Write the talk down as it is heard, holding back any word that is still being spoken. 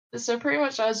So pretty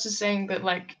much, I was just saying that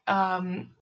like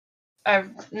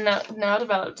I've now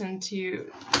developed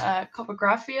into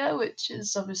copographia, which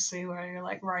is obviously where you're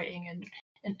like writing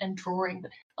and drawing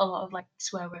a lot of like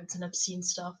swear words and obscene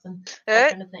stuff and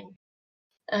that kind of thing.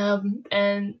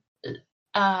 And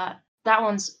that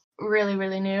one's really,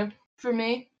 really new for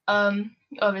me.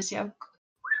 Obviously I've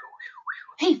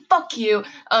hey, fuck you.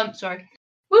 Sorry.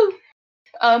 Woo.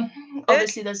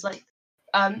 Obviously there's like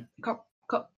I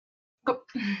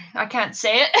can't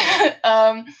say it.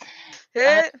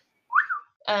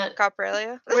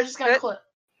 Copralia. We're just gonna call it.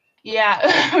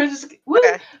 Yeah, we're just. Woo!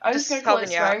 Okay, I'm just gonna call it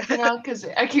swearing for now because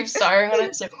I keep starring on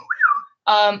it. So,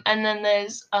 and then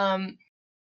there's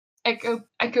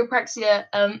echopraxia,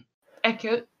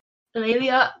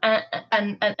 echolalia,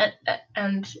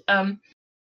 and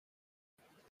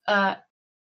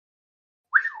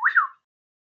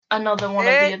another one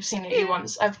of the obscenity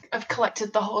ones. I've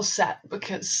collected the whole set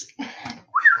because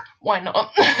why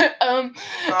not? Oh,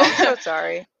 I'm so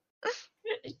sorry.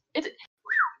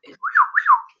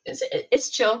 It's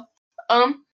chill.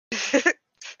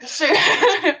 So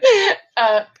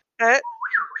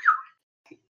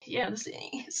yeah,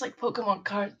 it's like Pokemon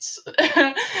cards.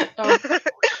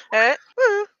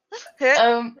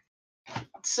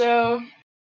 So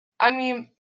I mean,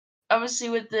 obviously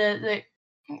with the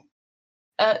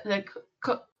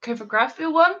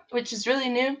copographia one, which is really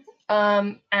new,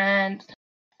 and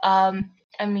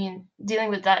I mean, dealing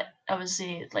with that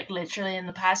obviously like literally in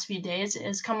the past few days it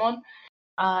has come on,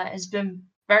 has been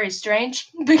very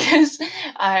strange because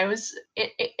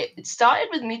it started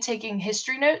with me taking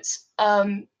history notes,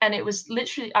 and it was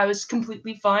literally I was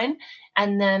completely fine,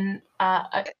 and then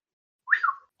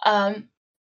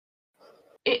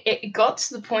it got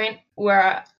to the point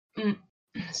where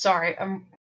sorry, I'm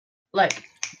like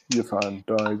you're fine,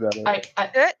 don't worry about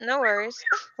it. No worries.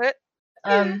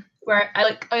 Where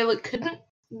I couldn't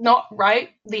not write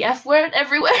the F word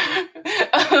everywhere.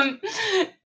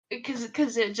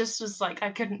 Because it just was like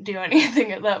I couldn't do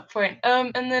anything at that point.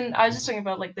 And then I was just talking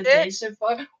about like the day so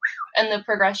far and the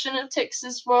progression of tics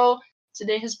as well.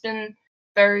 Today has been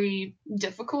very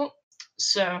difficult.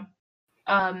 So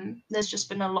there's just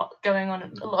been a lot going on,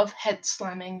 a lot of head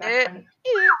slamming, that kind of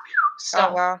stuff.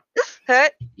 Oh wow.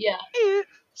 Yeah.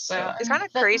 So it's kind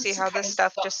of crazy how this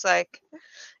stuff just like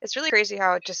it's really crazy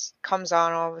how it just comes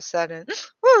on all of a sudden.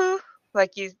 Woo!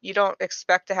 Like you don't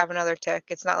expect to have another tic.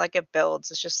 It's not like it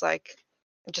builds. It's just like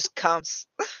it just comes.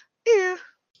 Yeah.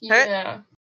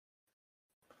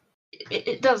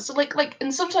 It does. So like,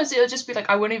 and sometimes it'll just be like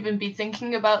I won't even be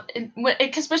thinking about it,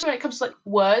 especially when it comes to like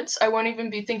words. I won't even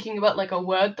be thinking about like a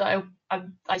word that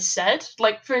I said.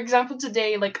 Like for example,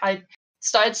 today like I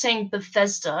started saying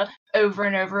Bethesda over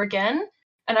and over again,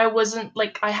 and I wasn't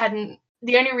like I hadn't.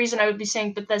 The only reason I would be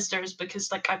saying Bethesda is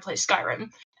because like I play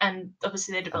Skyrim, and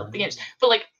obviously they developed the games, but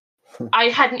like I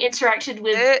hadn't interacted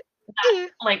with that,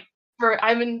 like. I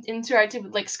haven't interacted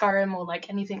with like Skyrim or like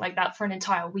anything like that for an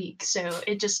entire week, so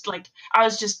it just like I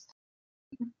was just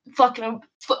fucking.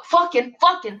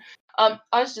 I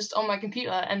was just on my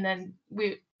computer, and then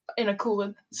we in a call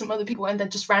with some other people, and then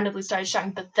just randomly started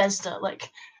shouting Bethesda like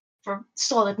for a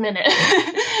solid minute.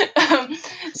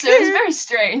 So it was very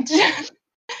strange.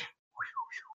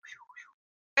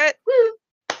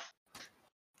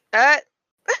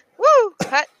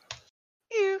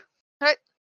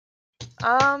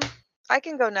 I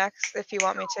can go next if you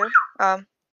want me to.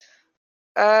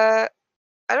 I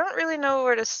don't really know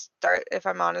where to start, if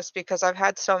I'm honest, because I've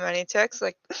had so many tics.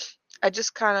 Like, I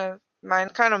just mine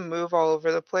kind of move all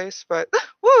over the place. But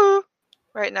woo!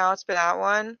 Right now it's been at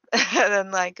one, and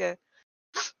then like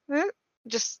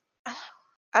just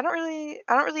I don't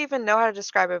really even know how to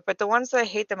describe it. But the ones that I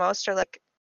hate the most are like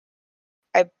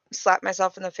I slap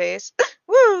myself in the face.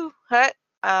 Woo! I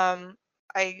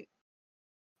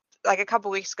like a couple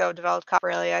weeks ago developed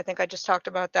Copralia. I think I just talked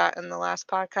about that in the last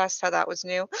podcast, how that was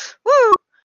new. Woo!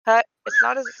 It's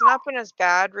not been as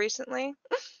bad recently,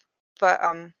 but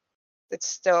it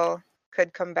still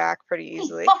could come back pretty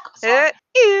easily.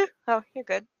 Oh, you're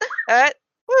good.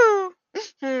 Woo!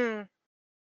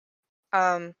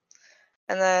 And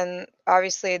then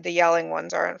obviously the yelling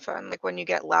ones aren't fun, like when you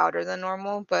get louder than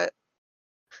normal, but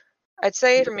I'd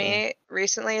say for me,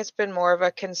 recently it's been more of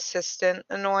a consistent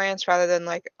annoyance rather than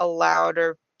like a loud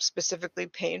or specifically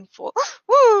painful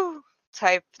woo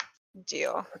type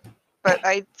deal. But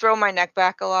I throw my neck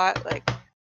back a lot, like,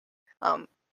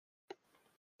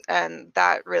 and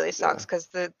that really sucks because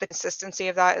the consistency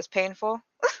of that is painful.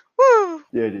 Woo!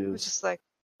 Yeah, it is. It's just like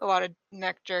a lot of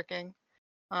neck jerking.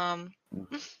 For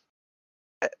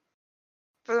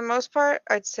the most part,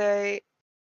 I'd say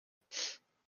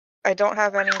I don't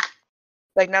have any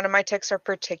Like none of my tics are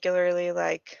particularly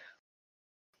like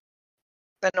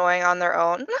annoying on their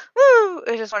own. Woo!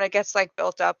 It's just when it gets like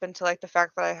built up into like the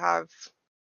fact that I have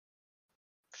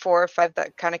 4 or 5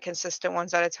 that kind of consistent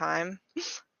ones at a time,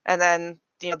 and then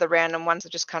the random ones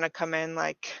that just kind of come in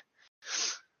like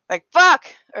fuck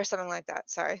or something like that.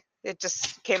 Sorry, it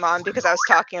just came on because I was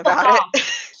talking about it.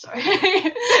 Sorry.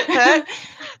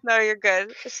 No, you're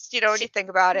good. Just, when you think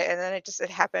about it and then it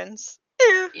happens.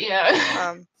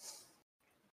 Yeah.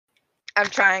 I'm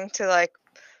trying to like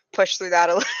push through that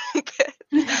a little bit.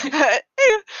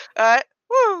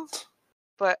 Woo.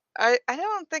 But I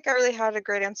don't think I really had a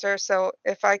great answer. So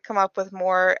if I come up with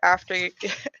more after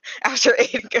after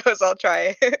Aiden goes, I'll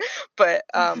try. But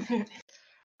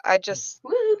I just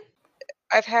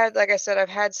I've had, like I said, I've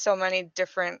had so many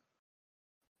different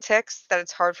tics that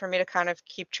it's hard for me to kind of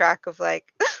keep track of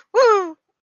like woo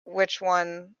which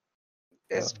one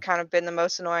has kind of been the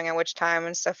most annoying at which time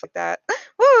and stuff like that.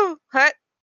 Woo! Hut!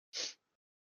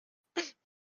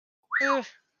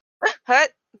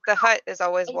 Hut! The hut is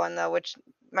always one though, which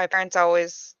my parents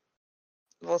always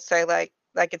will say like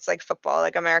it's like football,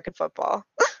 like American football.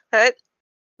 Hut!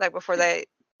 Like before they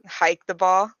hike the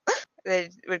ball,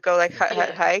 they would go like hut,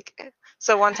 hut, hike.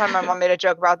 So one time my mom made a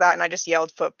joke about that and I just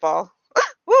yelled football.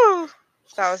 Woo!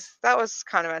 That was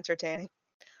kind of entertaining.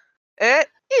 Hut!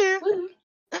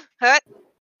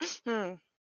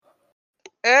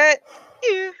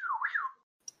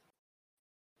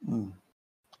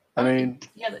 I mean,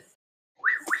 yeah.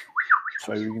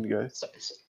 Sorry, we're gonna go. Sorry.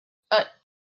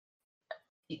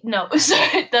 No,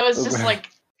 sorry. That was just like,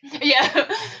 yeah.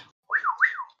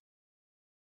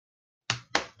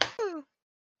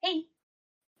 Hey.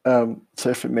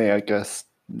 So for me, I guess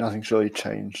nothing's really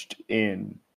changed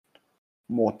in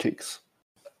more tics.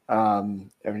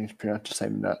 Everything's pretty much the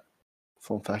same in that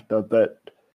form factor, but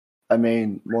I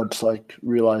mean, more just like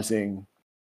realizing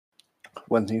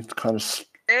when things kind of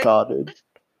started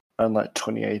in like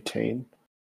 2018.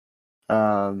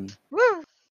 At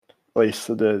least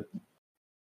for the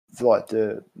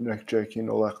neck jerking,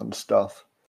 all that kind of stuff,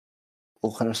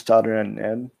 all kind of started around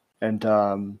then. And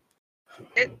the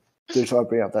reason I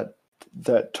bring up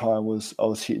that time was I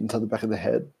was hit into the back of the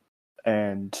head,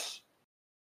 and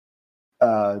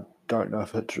don't know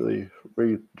if it's really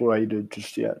related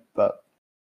just yet, but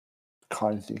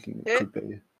kind of thinking it could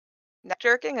be. Neck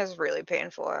jerking is really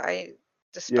painful. I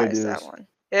despise that one.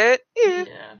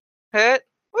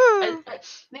 Woo. I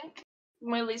think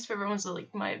my least favorite ones are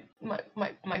like my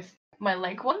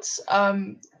leg ones,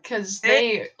 because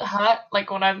they hurt like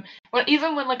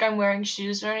even when like I'm wearing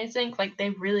shoes or anything, like they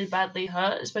really badly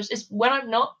hurt, especially when I'm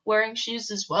not wearing shoes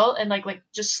as well, and like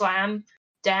just slam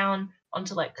down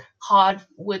onto like hard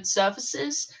wood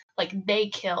surfaces, like they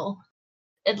kill.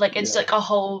 It like it's like a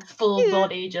whole full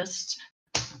body just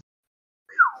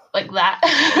like that.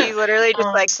 You literally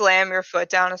just like slam your foot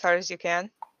down as hard as you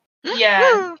can.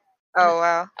 Yeah. Oh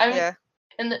wow. Yeah.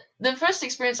 And the first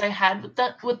experience I had with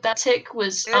that tic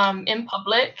was in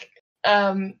public,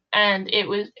 and it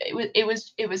was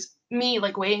me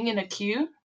like waiting in a queue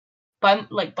by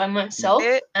myself,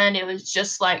 and it was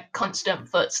just like constant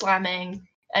foot slamming,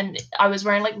 and I was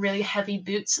wearing like really heavy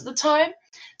boots at the time,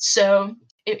 so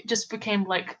it just became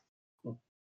like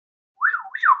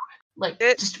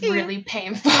just really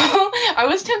painful. I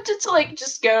was tempted to like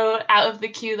just go out of the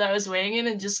queue that I was waiting in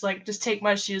and just take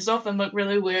my shoes off and look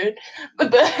really weird.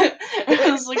 But then I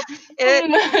was like,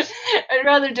 I'd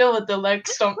rather deal with the leg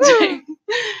stomping.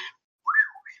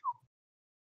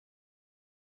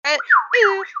 Hey,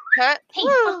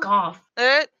 fuck off.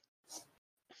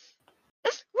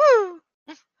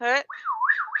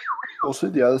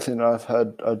 Also, the other thing I've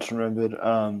had, I just remembered,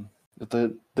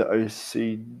 the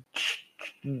OCG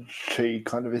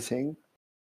kind of a thing.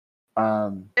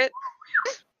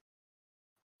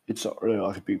 It's not really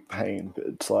like a big pain, but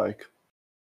it's like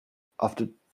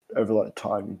over like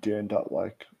time, you do end up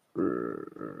like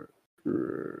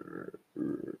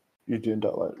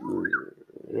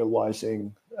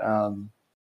realizing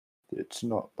it's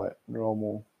not like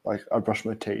normal. Like I brush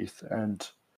my teeth and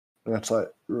that's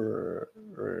like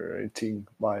eating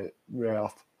my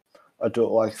mouth. I do it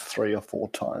like 3 or 4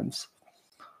 times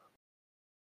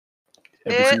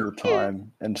every single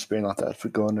time, and it's been like that for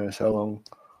God knows how long.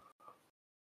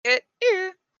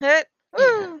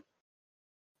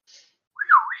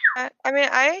 I mean,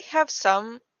 I have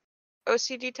some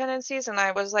OCD tendencies, and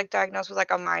I was like diagnosed with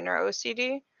like a minor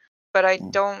OCD, but I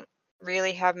don't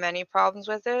really have many problems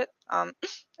with it.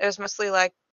 It was mostly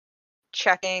like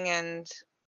checking, and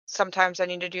sometimes I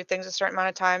need to do things a certain amount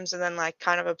of times, and then like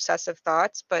kind of obsessive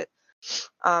thoughts. But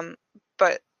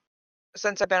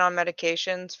since I've been on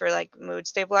medications for like mood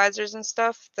stabilizers and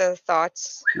stuff, the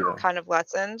thoughts Yeah. kind of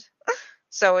lessened.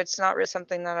 So it's not really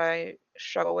something that I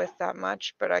struggle with that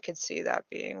much, but I could see that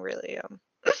being really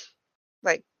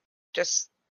like just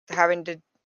having to.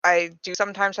 I do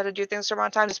sometimes have to do things for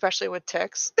amount of times, especially with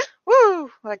tics.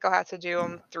 Woo! Like I'll have to do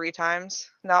them 3 times,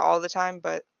 not all the time,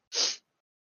 but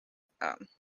um,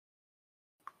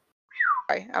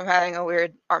 sorry, I'm having a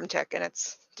weird arm tic and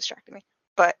it's distracting me.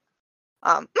 But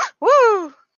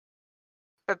woo!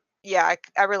 But yeah,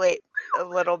 I relate a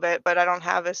little bit, but I don't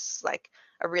have this like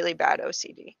a really bad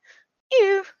OCD.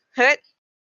 You hit.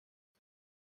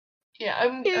 Yeah,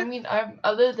 I mean, I'm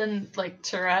other than like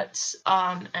Tourette's,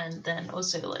 and then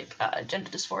also like gender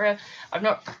dysphoria, I've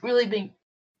not really been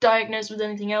diagnosed with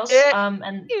anything else.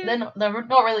 And they're not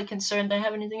really concerned I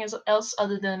have anything else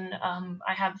other than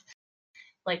I have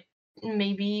like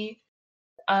maybe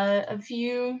a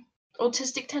few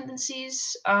autistic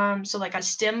tendencies. So like I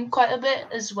stim quite a bit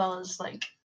as well as like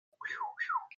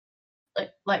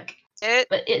but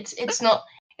it's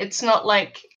not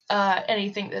like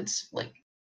anything that's like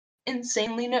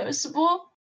insanely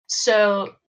noticeable.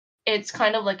 So it's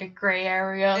kind of like a gray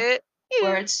area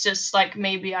where it's just like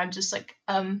maybe I'm just like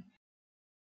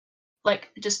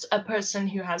just a person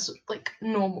who has like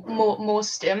normal more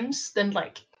stims than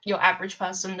like your average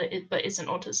person but isn't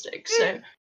autistic. So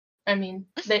I mean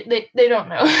they don't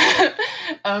know.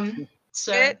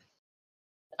 So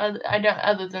I don't.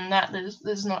 Other than that,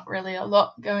 there's not really a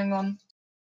lot going on.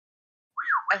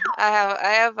 I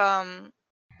have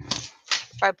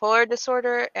bipolar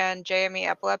disorder and JME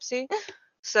epilepsy.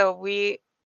 So we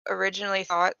originally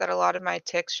thought that a lot of my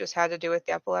tics just had to do with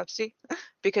the epilepsy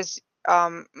because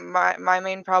my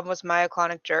main problem was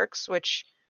myoclonic jerks, which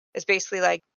is basically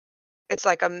like it's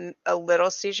like a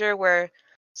little seizure where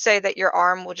say that your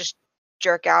arm will just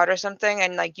jerk out or something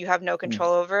and like you have no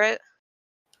control over it.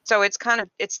 So it's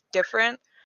different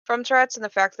from Tourette's in the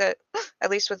fact that at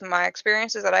least with my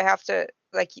experience is that I have to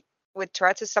like with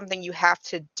Tourette's is something you have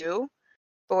to do,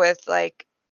 but with like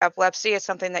epilepsy it's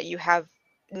something that you have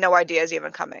no idea is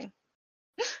even coming.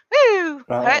 Woo!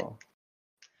 Hut. Oh.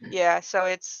 Yeah, so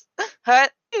it's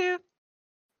hut.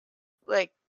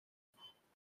 Like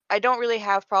I don't really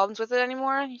have problems with it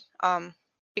anymore.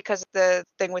 Because the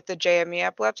thing with the JME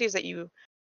epilepsy is that you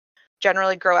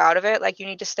generally grow out of it. Like you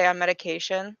need to stay on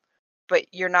medication, but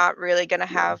you're not really gonna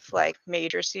have like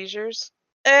major seizures.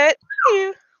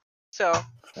 So,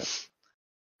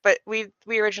 but we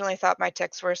originally thought my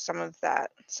tics were some of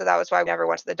that, so that was why we never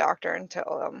went to the doctor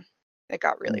until it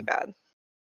got really bad.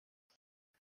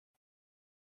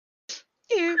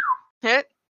 Hit.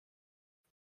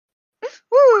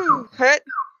 Woo! Hit.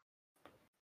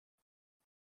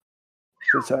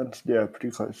 So it sounds pretty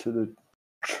close to the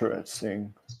Tourette's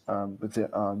thing, with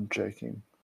the arm jerking.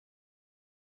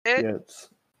 Yeah, it's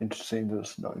interesting that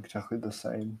it's not exactly the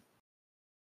same.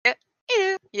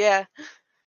 Yeah,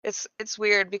 it's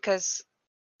weird because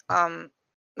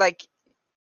like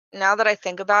now that I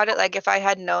think about it, like if I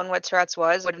had known what Tourette's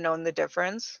was, I would have known the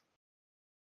difference.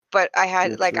 But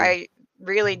I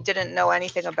really didn't know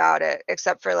anything about it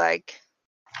except for like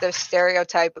the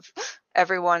stereotype of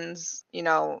everyone's,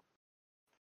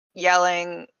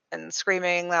 yelling and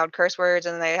screaming loud curse words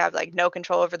and they have like no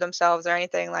control over themselves or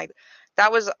anything. Like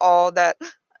that was all that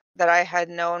I had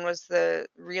known was the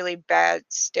really bad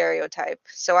stereotype.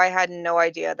 So I had no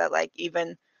idea that like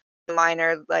even the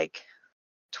minor like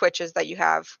twitches that you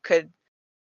have could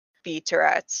be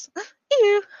Tourette's.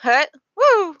 Ew, hut,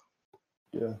 woo.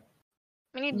 Yeah.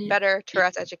 We need better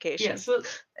Tourette's education. Yeah, so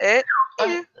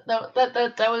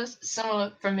that was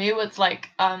similar for me with like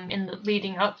in the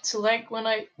leading up to like when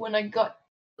I got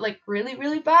like really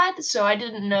really bad. So I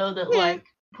didn't know that like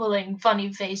pulling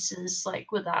funny faces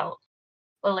like without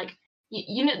or like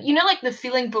you know like the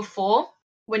feeling before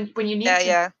when you need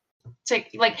to take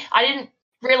like I didn't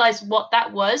realize what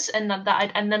that was and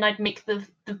then I'd make the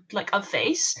like a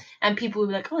face and people would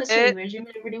be like, oh, that's really weird, you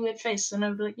made a really weird face, and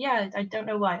I'd be like, yeah, I don't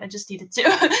know why, I just needed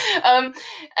to.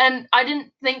 And I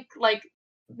didn't think like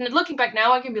looking back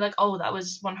now I can be like, oh, that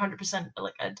was 100%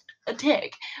 like a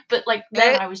tic, but like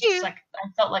then I was just like I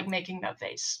felt like making that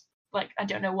face, like I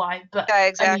don't know why, but yeah,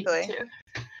 exactly. I needed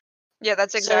to. Yeah,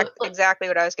 that's exactly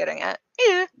what I was getting at.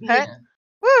 Hut.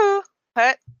 Woo.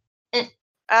 Hut. And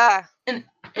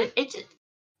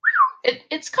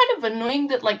it's kind of annoying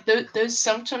that like those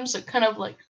symptoms are kind of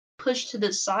like pushed to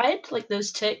the side, like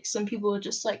those tics, and people are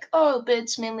just like, oh, but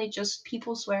it's mainly just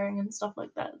people swearing and stuff like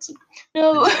that. It's like,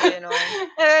 no. It's really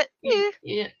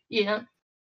annoying.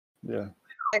 Yeah.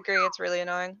 I agree, it's really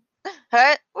annoying.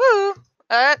 Hut. Woo.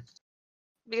 Hut.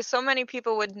 Because so many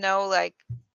people would know like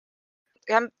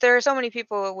there are so many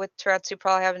people with Tourette's who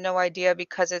probably have no idea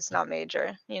because it's not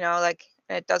major, like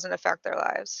it doesn't affect their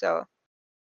lives. So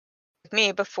like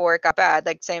me before it got bad,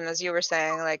 like same as you were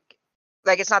saying, like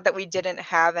it's not that we didn't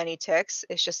have any tics,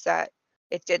 it's just that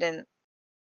it didn't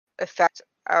affect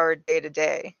our day to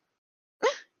day.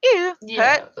 Yeah.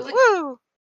 Woo.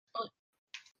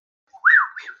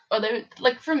 Or they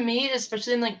like for me,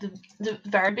 especially in like the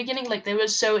very beginning, like they were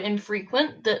so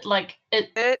infrequent that like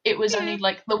it was only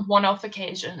like the one-off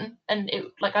occasion, and it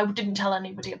like I didn't tell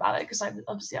anybody about it because I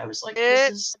was like,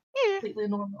 this is completely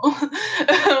normal.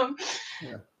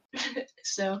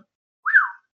 So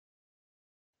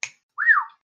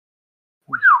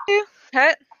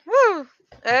Woo.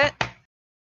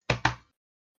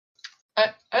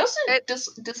 I also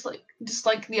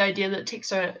dislike the idea that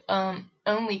tics are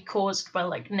only caused by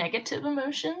like negative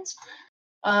emotions.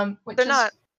 Which They're is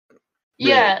not.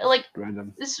 Yeah, like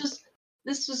random. this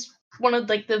was one of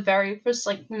like the very first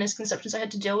like misconceptions I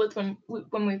had to deal with when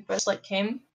we first like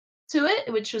came to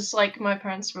it, which was like my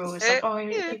parents were always like, "Oh,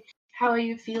 how are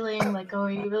you feeling? Like, oh,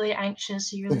 are you really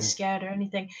anxious? Are you really scared or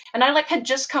anything?" And I like had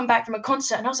just come back from a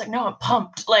concert, and I was like, "No, I'm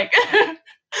pumped. Like,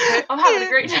 I'm having a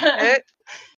great time."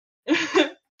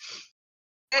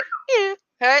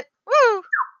 Woo.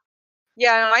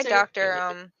 Yeah, my So,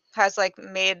 doctor has like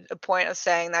made a point of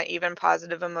saying that even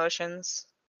positive emotions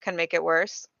can make it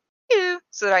worse.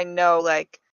 So that I know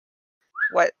like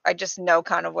I just know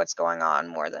kind of what's going on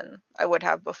more than I would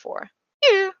have before.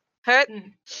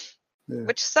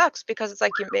 Which sucks because it's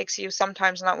like it makes you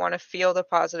sometimes not want to feel the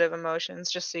positive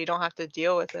emotions just so you don't have to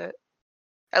deal with it.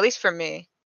 At least for me.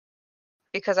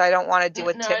 Because I don't want to deal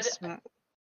with tics.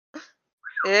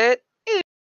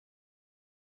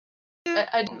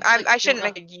 I shouldn't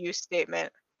make a you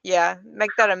statement. Yeah,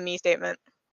 make that a me statement.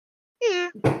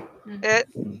 I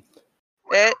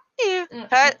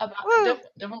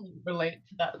definitely relate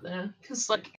to that then, because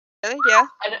like yeah,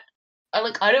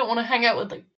 I don't want to hang out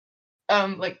with like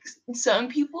certain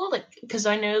people, like because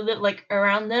I know that like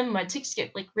around them my tics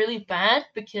get like really bad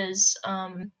because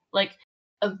like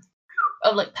of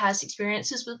like past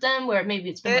experiences with them where maybe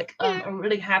it's been like a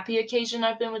really happy occasion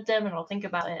I've been with them and I'll think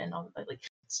about it and I'll like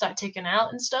start taking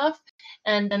out and stuff,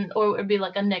 and then or it would be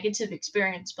like a negative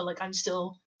experience but like I'm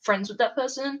still friends with that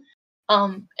person,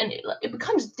 and it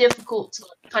becomes difficult to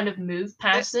like, kind of move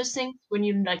past those things when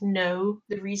you like know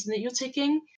the reason that you're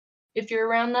ticking if you're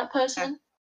around that person.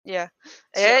 Yeah.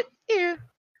 So,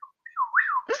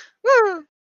 Woo.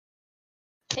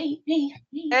 Hey. Woo.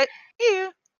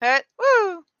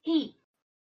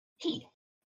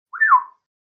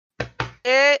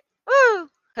 Hey. Woo.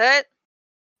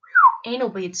 Anal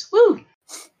beads. Woo.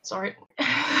 Sorry.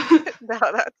 No,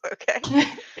 that's okay.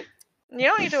 You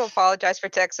don't need to apologize for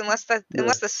tics unless the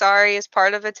sorry is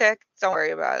part of a tic. Don't worry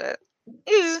about it.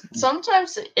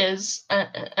 Sometimes it is,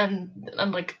 and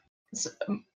like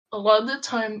a lot of the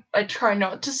time I try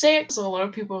not to say it because a lot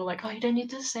of people are like, "Oh, you don't need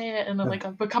to say it," and then like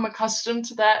I've become accustomed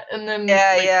to that, and then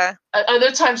yeah.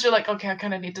 Other times you're like, "Okay, I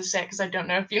kind of need to say it because I don't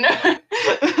know if you know."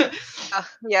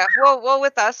 Yeah. Well,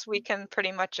 with us we can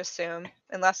pretty much assume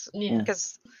unless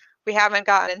because we haven't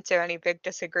gotten into any big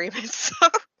disagreements. So.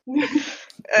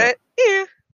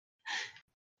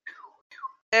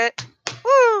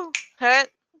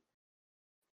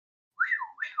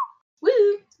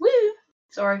 Woo. Woo.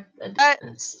 Sorry.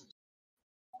 It's...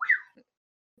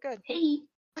 Good. Hey.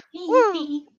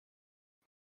 Woo.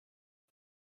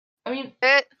 I mean.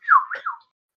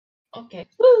 Okay.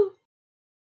 Woo.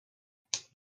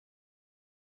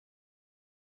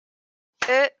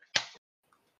 Woo.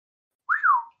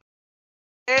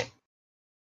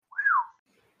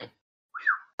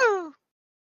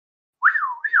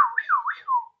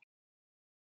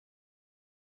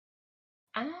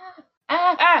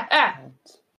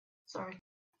 Sorry.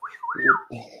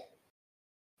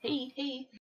 Hey.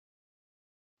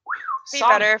 Be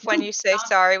better if when you say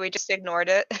sorry, we just ignored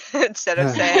it instead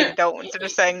of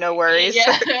saying no worries.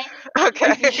 Yeah.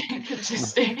 Okay.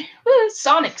 Woo,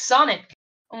 Sonic.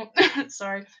 Oh,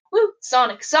 sorry. Woo,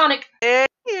 Sonic. Yeah.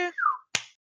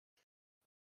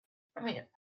 I mean.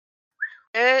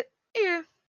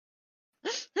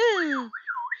 Woo.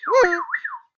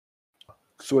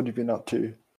 So what have you been up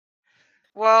to?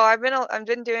 Well, I've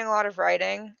been doing a lot of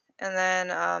writing, and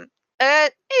then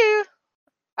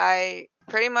I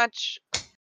pretty much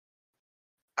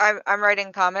I'm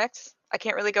writing comics. I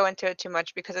can't really go into it too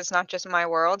much because it's not just my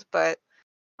world, but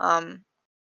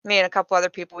me and a couple other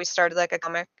people, we started like a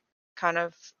comic kind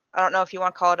of, I don't know if you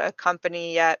want to call it a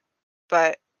company yet,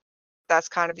 but that's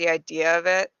kind of the idea of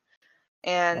it.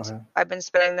 And I've been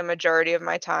spending the majority of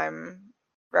my time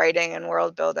writing and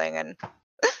world building, and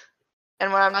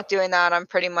And when I'm not doing that, I'm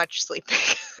pretty much sleeping.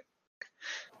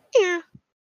 Yeah.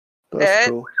 That's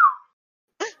cool.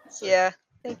 So, Yeah.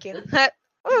 Thank you.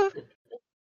 Woo.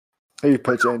 Have you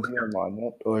put anything online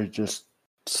yet, or are you just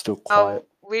still quiet?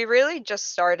 Oh, we really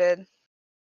just started.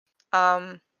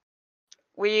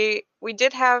 We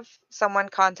did have someone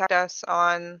contact us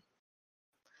on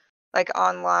like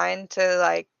online to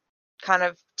like kind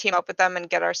of team up with them and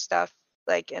get our stuff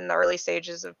like in the early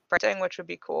stages of printing, which would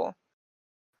be cool.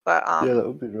 But Yeah, that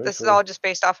would be really this is cool. all just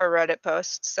based off a Reddit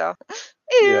post, so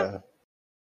Yeah.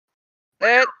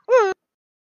 Woo.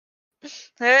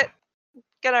 Get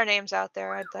our names out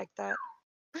there. I'd like that.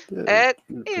 Yeah,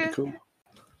 pretty cool.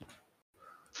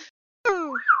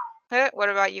 Woo. What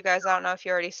about you guys? I don't know if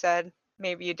you already said.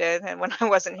 Maybe you did, and when I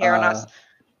wasn't here and I was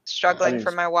struggling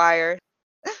for my wire.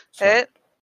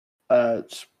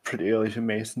 It's pretty early for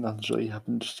me, so nothing's really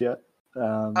happened just yet.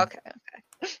 Okay.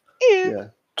 Yeah,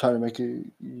 trying to make a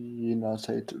United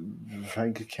States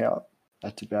bank account.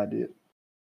 That's about it.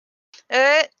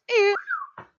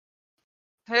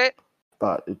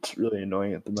 But it's really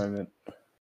annoying at the moment.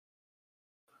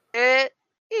 I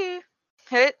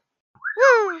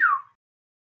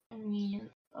mean,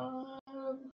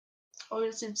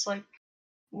 obviously it's like,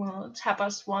 well, it's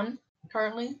 1:30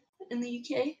 currently in the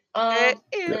UK.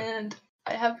 And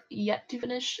I have yet to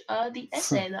finish the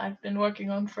essay that I've been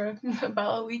working on for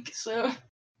about a week. So,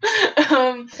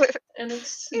 and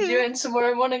it's due in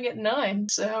tomorrow morning at 9.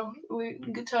 So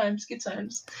good times.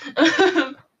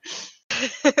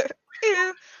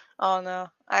 Oh no,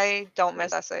 I don't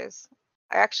miss essays.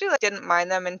 I actually like, didn't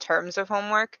mind them in terms of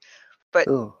homework, but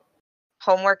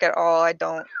homework at all, I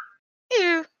don't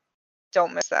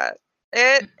miss that.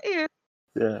 Yeah.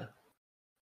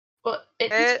 But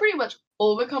it's pretty much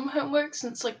all become homework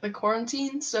since like the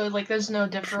quarantine. So like there's no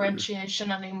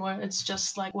differentiation anymore. It's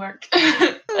just like work.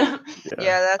 Yeah,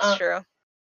 that's true.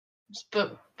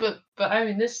 But I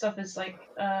mean, this stuff is like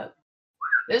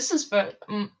this is for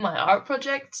my art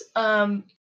project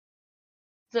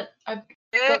that I've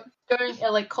got going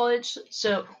at like college.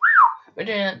 So we're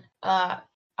doing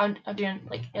I'm doing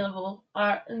like A-level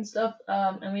art and stuff.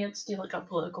 And we had to do like our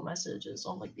political messages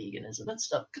on like veganism and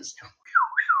stuff because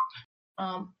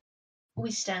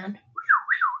we stand.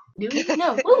 Do we?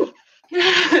 No. Woo!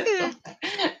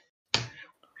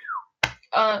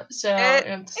 So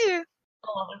it's a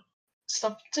lot of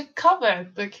stuff to cover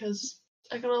because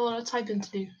I got a lot of typing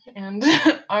to do, and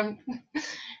I'm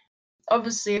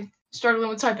obviously struggling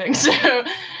with typing. So,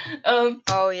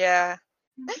 oh yeah,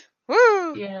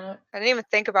 woo! Yeah. I didn't even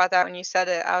think about that when you said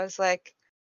it. I was like,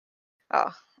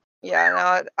 oh yeah,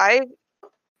 no, I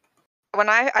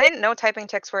didn't know typing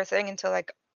texts were a thing until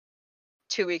like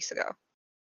 2 weeks ago.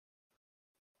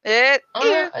 I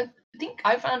think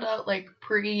I found out like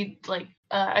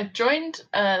I joined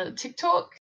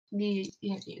TikTok, the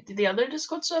other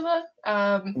Discord server,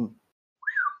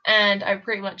 and I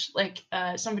pretty much like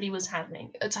somebody was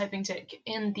having a typing tick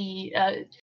in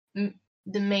the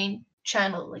main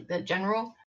channel, like the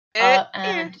general,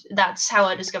 and that's how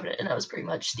I discovered it, and that was pretty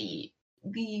much the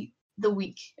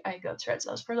week I got Threads.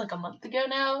 That was probably like a month ago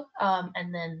now,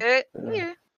 and then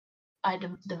I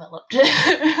developed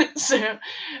it. So,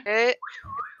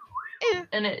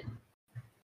 and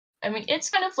I mean, it's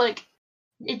kind of like,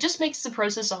 it just makes the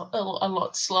process a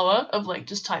lot slower of like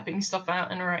just typing stuff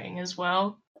out and writing as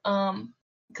well. Because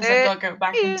I've got to go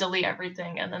back and delete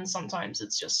everything, and then sometimes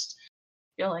it's just,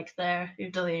 you're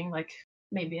deleting like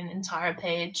maybe an entire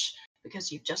page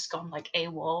because you've just gone like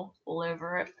AWOL all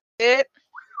over it.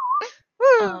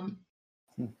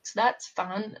 So that's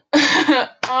fun.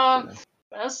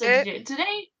 What else did I do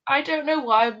today? I don't know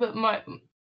why, but my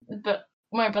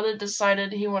brother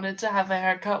decided he wanted to have a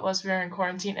haircut whilst we were in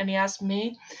quarantine, and he asked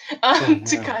me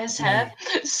to cut his hair.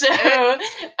 So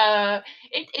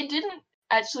it didn't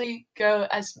actually go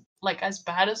as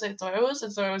bad as I thought it was. I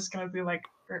thought it was gonna be like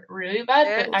really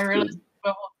bad, but I realized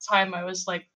the whole time I was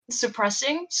like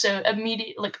suppressing. So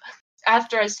immediately, like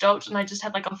after I stopped and I just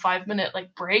had like a 5-minute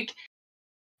like break,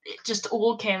 it just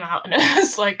all came out and it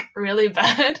was like really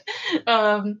bad.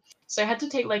 So I had to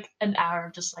take like an hour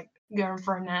of just like going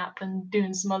for a nap and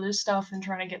doing some other stuff and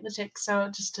trying to get the ticks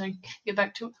out just to get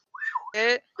back to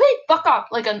wait, fuck up,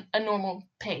 like a normal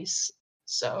pace.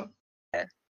 So that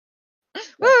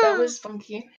was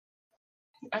funky.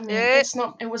 I mean,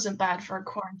 it wasn't bad for a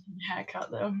quarantine haircut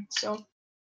though. So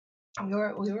we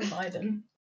were vibing.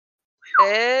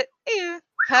 Woo!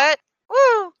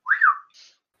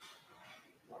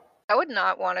 I would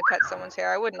not want to cut someone's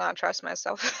hair. I would not trust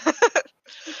myself.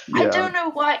 I Yeah, don't know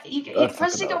why I'd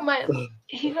first fuck it up.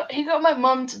 he got my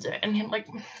mom to do it, and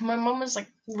my mom was like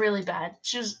really bad.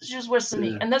 She was worse than me,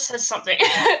 Yeah. and that says something.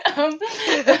 um,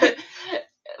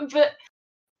 but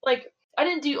like I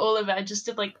didn't do all of it. I just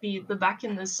did like the back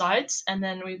and the sides, and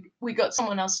then we got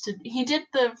someone else to. He did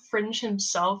the fringe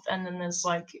himself, and then there's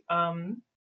like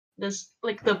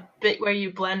the bit where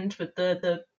you blend with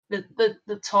the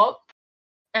top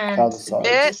and Other the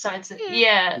sides. sides. Yeah,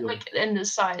 Yeah. like in the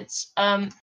sides.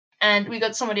 And we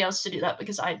got somebody else to do that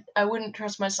because I wouldn't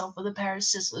trust myself with a pair of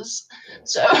scissors.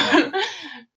 So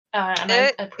and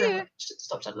I pretty much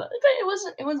stopped at that. But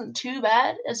it wasn't too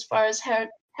bad as far as hair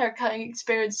cutting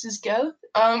experiences go.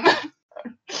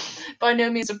 By no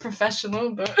means a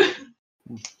professional, but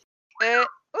Woo.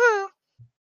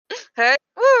 Hey,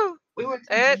 woo. we were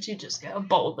tempted to just get a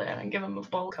bowl there and give him a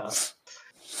bowl cut.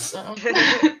 So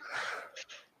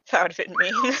That would have been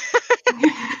mean.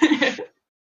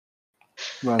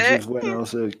 Reminds me of when I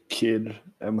was a kid,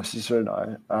 and my sister and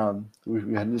I,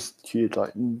 we had this cute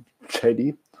like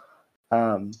teddy,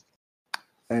 and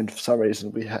for some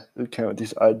reason we came up with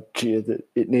this idea that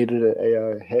it needed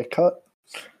a haircut,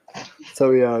 so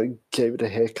we gave it a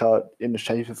haircut in the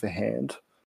shape of a hand,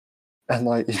 and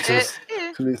like it just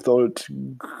we thought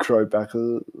it'd grow back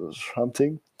or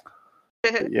something.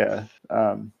 But yeah,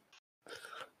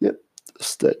 yep,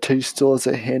 that teddy still has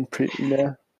a handprint in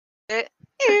there.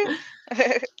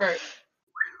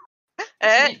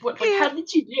 How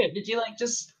did you do it? Did you like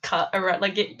just cut around,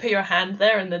 like put your hand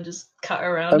there and then just cut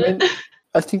around it?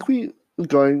 I think we were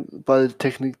going by the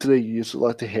technique that they use,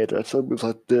 like the hairdresser with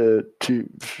like the two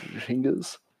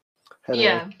fingers. Had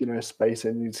a space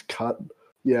and it's cut.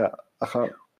 Yeah, I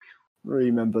can't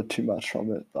remember too much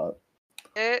from it, but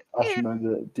I just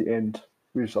remember that the end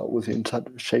result was inside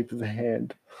the shape of a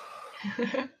hand.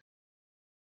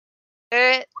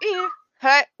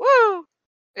 Woo! Woo!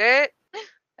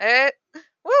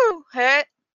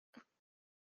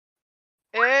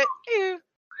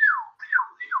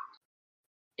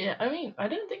 Yeah, I mean, I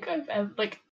don't think I've ever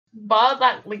bar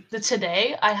that the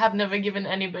today. I have never given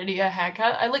anybody a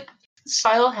haircut. I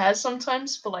style hair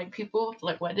sometimes for people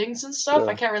for weddings and stuff.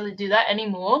 Yeah. I can't really do that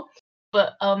anymore.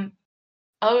 But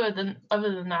other than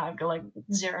that, I've got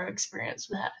zero experience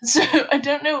with that. So I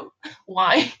don't know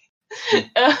why. He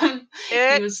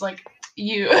was like,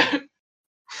 you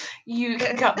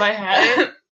can cut my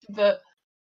hair, but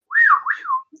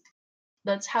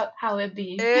that's how it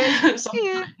be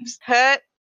sometimes.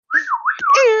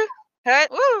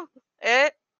 Woo!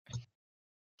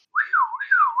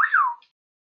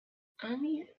 I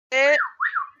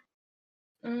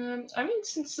mean,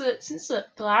 since the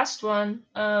last one,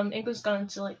 England's gone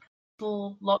into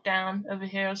full lockdown over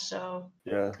here, so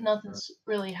Yeah. nothing's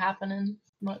really happening.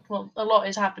 Well, a lot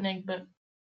is happening, but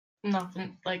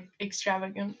nothing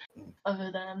extravagant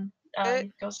other than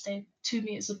you've got to stay 2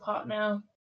 meters apart now.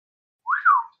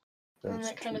 And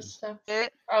that kind of stuff.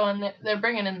 Oh, and they're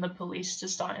bringing in the police to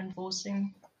start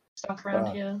enforcing stuff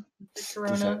around here with the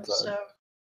corona. So,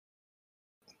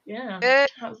 yeah.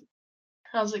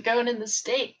 How's it going in the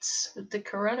States with the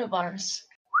coronavirus?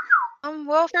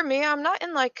 Well, for me, I'm not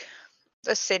in a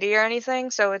city or anything,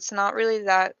 so it's not really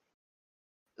that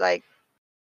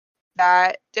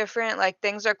that different.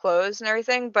 Things are closed and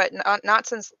everything, but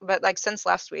since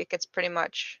last week, it's pretty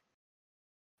much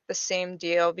the same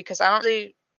deal because I don't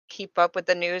really keep up with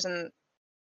the news and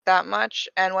that much.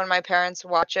 And when my parents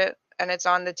watch it and it's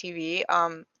on the TV,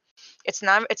 it's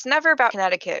never about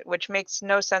Connecticut, which makes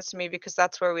no sense to me because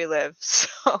that's where we live.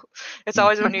 So it's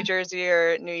always about New Jersey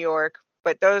or New York,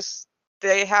 but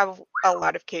they have a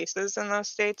lot of cases in those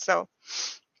states. So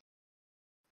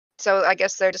I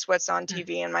guess they're just what's on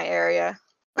TV in my area.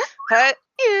 But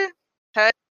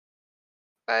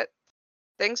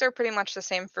things are pretty much the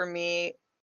same for me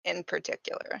in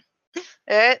particular.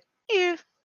 Fair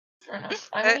enough.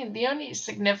 I mean, the only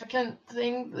significant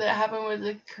thing that happened with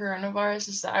the coronavirus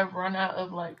is that I've run out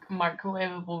of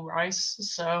microwavable rice,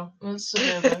 so it's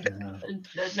a bit of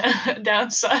a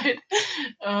downside.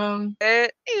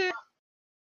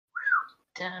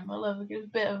 Damn, I love a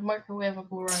good bit of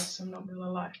microwavable rice. I'm not gonna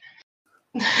lie.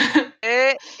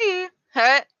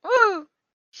 Woo!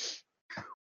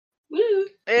 Woo!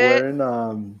 We're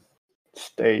in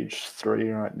stage 3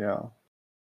 right now.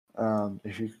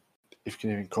 If you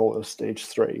can even call it a stage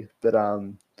 3, but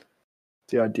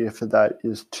the idea for that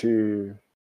is to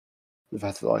we've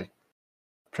had to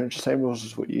pretty much the same rules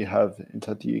as what you have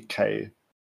inside the UK,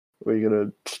 where you're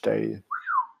gonna stay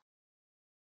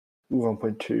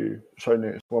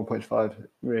 1.5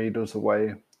 meters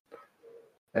away,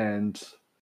 and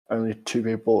only 2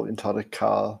 people inside a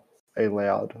car are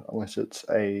allowed, unless it's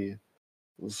a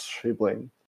sibling.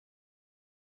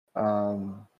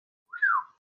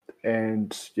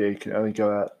 And yeah, you can only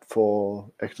go out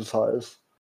for exercise.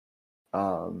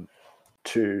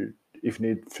 To if you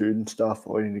need food and stuff,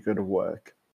 or you need to go to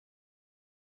work.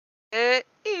 Ew.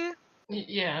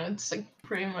 Yeah, it's like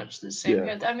pretty much the same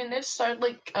Yeah. here. I mean, they've started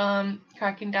like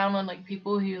cracking down on like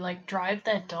people who like drive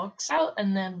their dogs out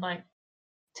and then like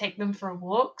take them for a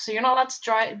walk. So you're not allowed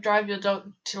to drive your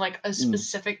dog to like a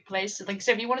specific place. Like,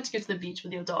 say if you wanted to go to the beach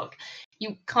with your dog,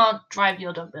 you can't drive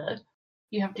your dog there.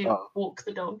 You have to walk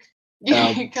the dog.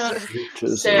 You can't.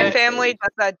 So- My family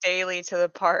does that daily to the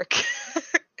park.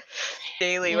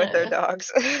 Daily with their Yeah.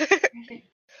 dogs.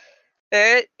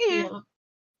 Yeah.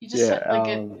 You just Yeah,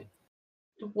 have,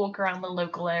 walk around the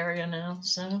local area now.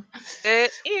 So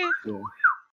Ew.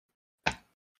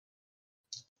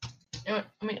 I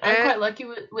mean, I'm quite lucky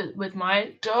with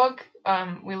my dog.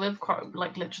 We live quite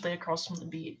like literally across from the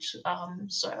beach.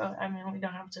 So I mean, we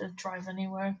don't have to drive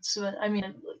anywhere. So I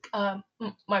mean, like,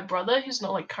 my brother, who's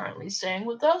not like currently staying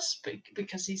with us,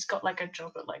 because he's got like a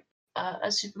job at like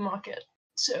a supermarket.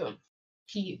 So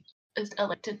he is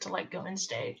elected to like go and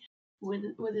stay with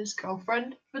his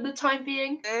girlfriend for the time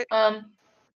being.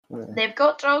 They've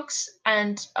got dogs,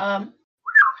 and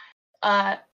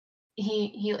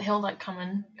he'll like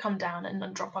come down and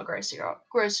then drop our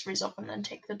groceries off and then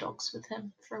take the dogs with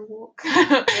him for a walk.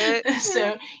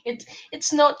 So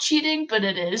it's not cheating, but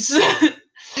it is.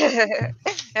 Ew.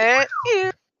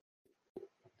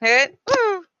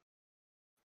 Woo.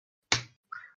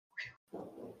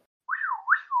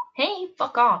 Hey,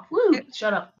 fuck off! Woo!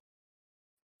 Shut up.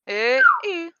 Ew.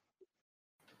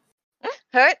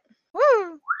 Hut.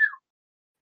 Woo.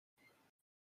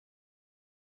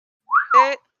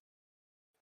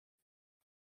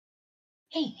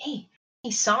 Hey,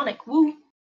 Sonic! Woo!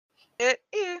 Ew.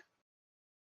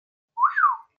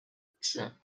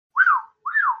 So,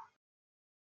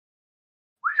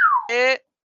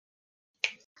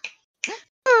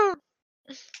 Woo.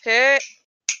 Hut.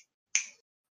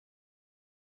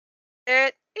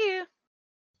 Ew.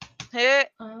 Hut.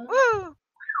 Woo.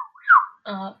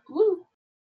 woo!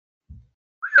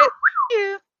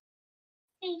 Ew.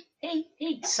 Hey,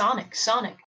 Sonic!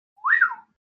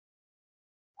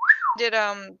 Did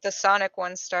the Sonic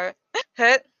one start?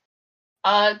 Hut.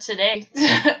 Today,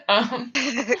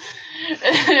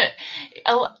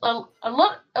 a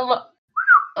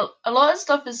lot of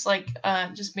stuff is like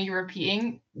just me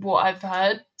repeating what I've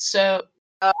heard. So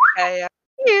Okay, yeah.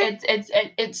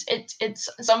 it's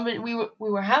somebody we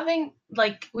were having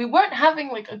like we weren't having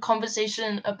like a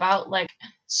conversation about like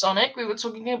Sonic. We were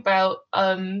talking about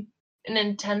Nintendo,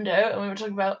 and we were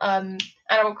talking about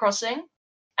Animal Crossing,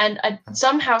 and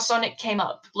somehow Sonic came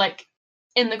up like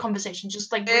in the conversation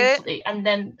just like briefly, and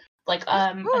then like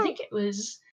I think it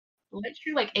was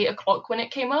literally like 8 o'clock when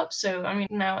it came up. So I mean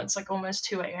now it's like almost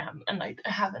 2 a.m. and I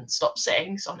haven't stopped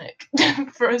saying Sonic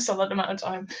for a solid amount of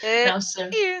time now. So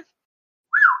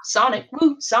Sonic,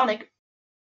 woo, Sonic.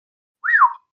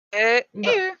 But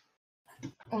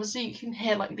obviously you can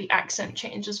hear like the accent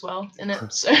change as well in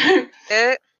it. So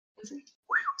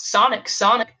Sonic.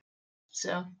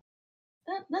 So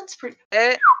that's pretty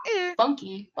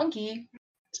funky.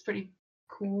 It's pretty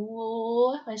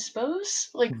cool, I suppose.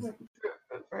 Like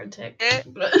for a tick.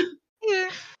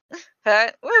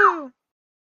 But Woo.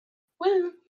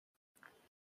 woo.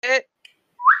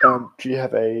 Do you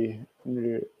have a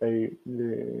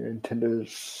Nintendo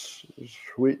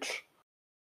Switch?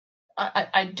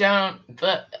 I don't,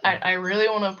 but I really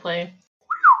want to play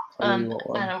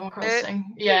Animal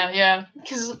Crossing. Yeah,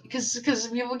 because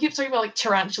people keep talking about like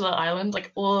Tarantula Island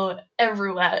like all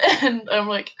everywhere, and I'm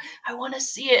like, I want to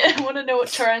see it. I want to know what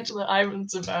Tarantula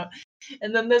Island's about.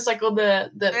 And then there's like all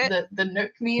the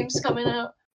Nook memes coming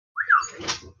out.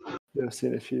 Yeah, I've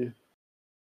seen a few.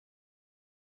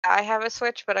 I have a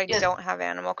Switch, but I don't have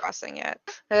Animal Crossing yet.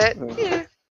 You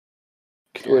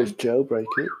could always jailbreak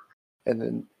it and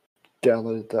then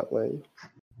download it that way.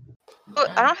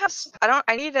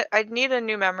 I need a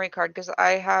new memory card because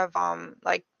I have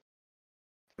like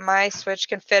my Switch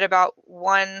can fit about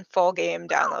one full game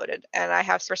downloaded, and I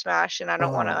have Super Smash, and I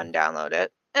don't want to undownload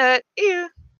it.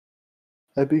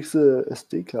 How big's the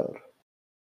SD card?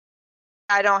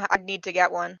 I need to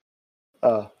get one.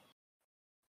 Woo,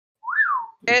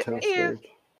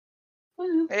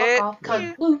 fuck off,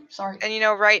 cunt. Woo, sorry.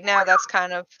 And right now it's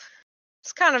kind of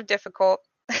difficult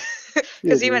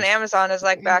because even Amazon is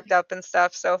like backed up and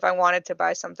stuff. So if I wanted to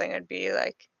buy something, it'd be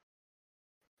like,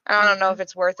 I don't know if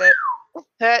it's worth it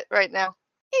right now.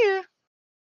 Yeah,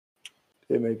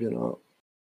 maybe not.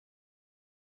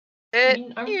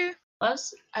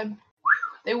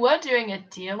 They were doing a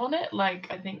deal on it, like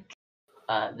I think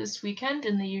this weekend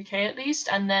in the UK at least,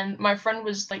 and then my friend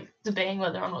was like debating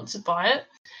whether or not to buy it,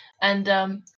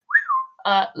 and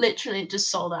literally it just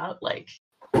sold out like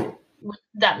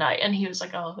that night, and he was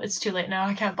like, "Oh, it's too late now.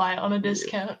 I can't buy it on a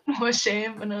discount. What a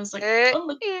shame." And I was like, "Oh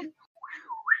look,"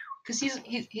 because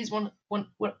he's one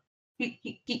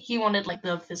he wanted like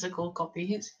the physical copy.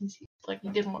 He's like he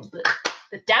didn't want the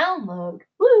download.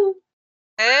 Woo!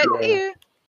 Yeah.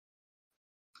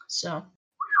 So,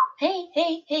 hey.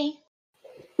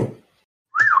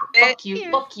 Fuck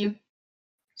you.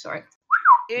 Sorry.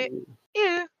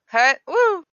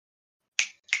 Woo!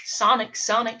 Sonic.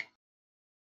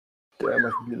 Damn,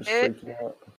 my computer's freaking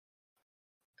out.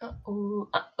 Uh-oh.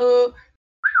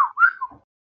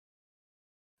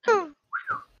 Woo!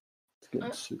 It's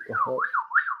getting super hot.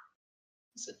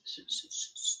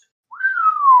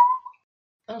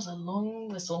 That was a long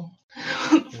whistle.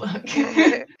 Fuck.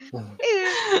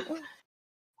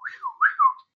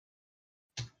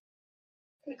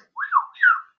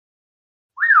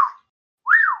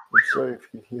 I'm sorry if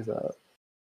you hear that.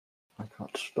 I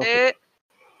can't stop it.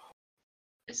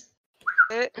 It's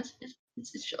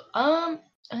sure. I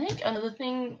think another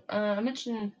thing I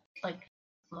mentioned like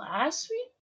last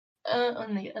week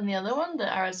on the other one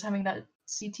that I was having that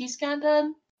CT scan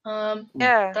done.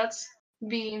 Yeah. That's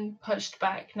being pushed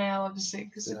back now, obviously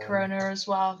because of Corona as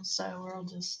well. So we're all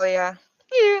just Oh yeah.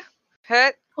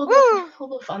 all Woo!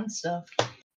 the fun stuff.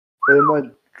 Yeah, my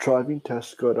driving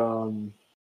test got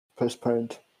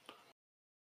postponed.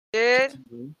 Good.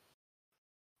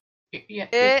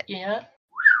 Yeah. Yeah.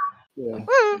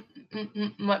 Woo!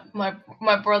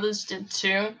 My brothers did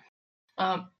too.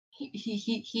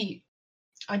 He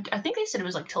I think they said it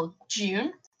was like till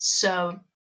June. So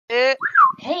hey,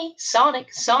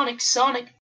 Sonic. So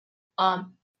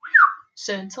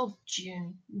until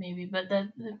June maybe, but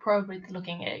they're probably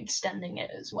looking at extending it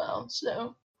as well.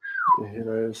 So Yeah, who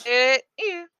knows? sorry,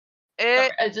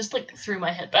 I just like threw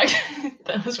my head back.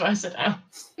 That was what I said out.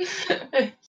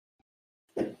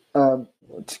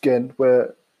 Once again,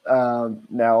 we're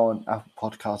now on Apple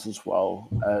Podcasts as well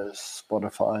as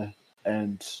Spotify,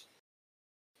 and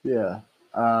yeah,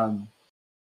 I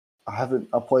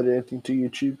haven't uploaded anything to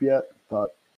YouTube yet,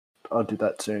 but I'll do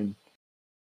that soon.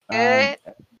 We're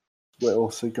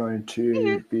also going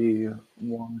to be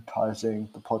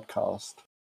monetizing the podcast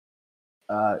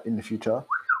in the future,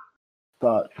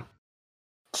 but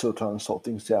still trying to sort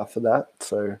things out for that.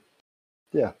 So,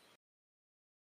 yeah.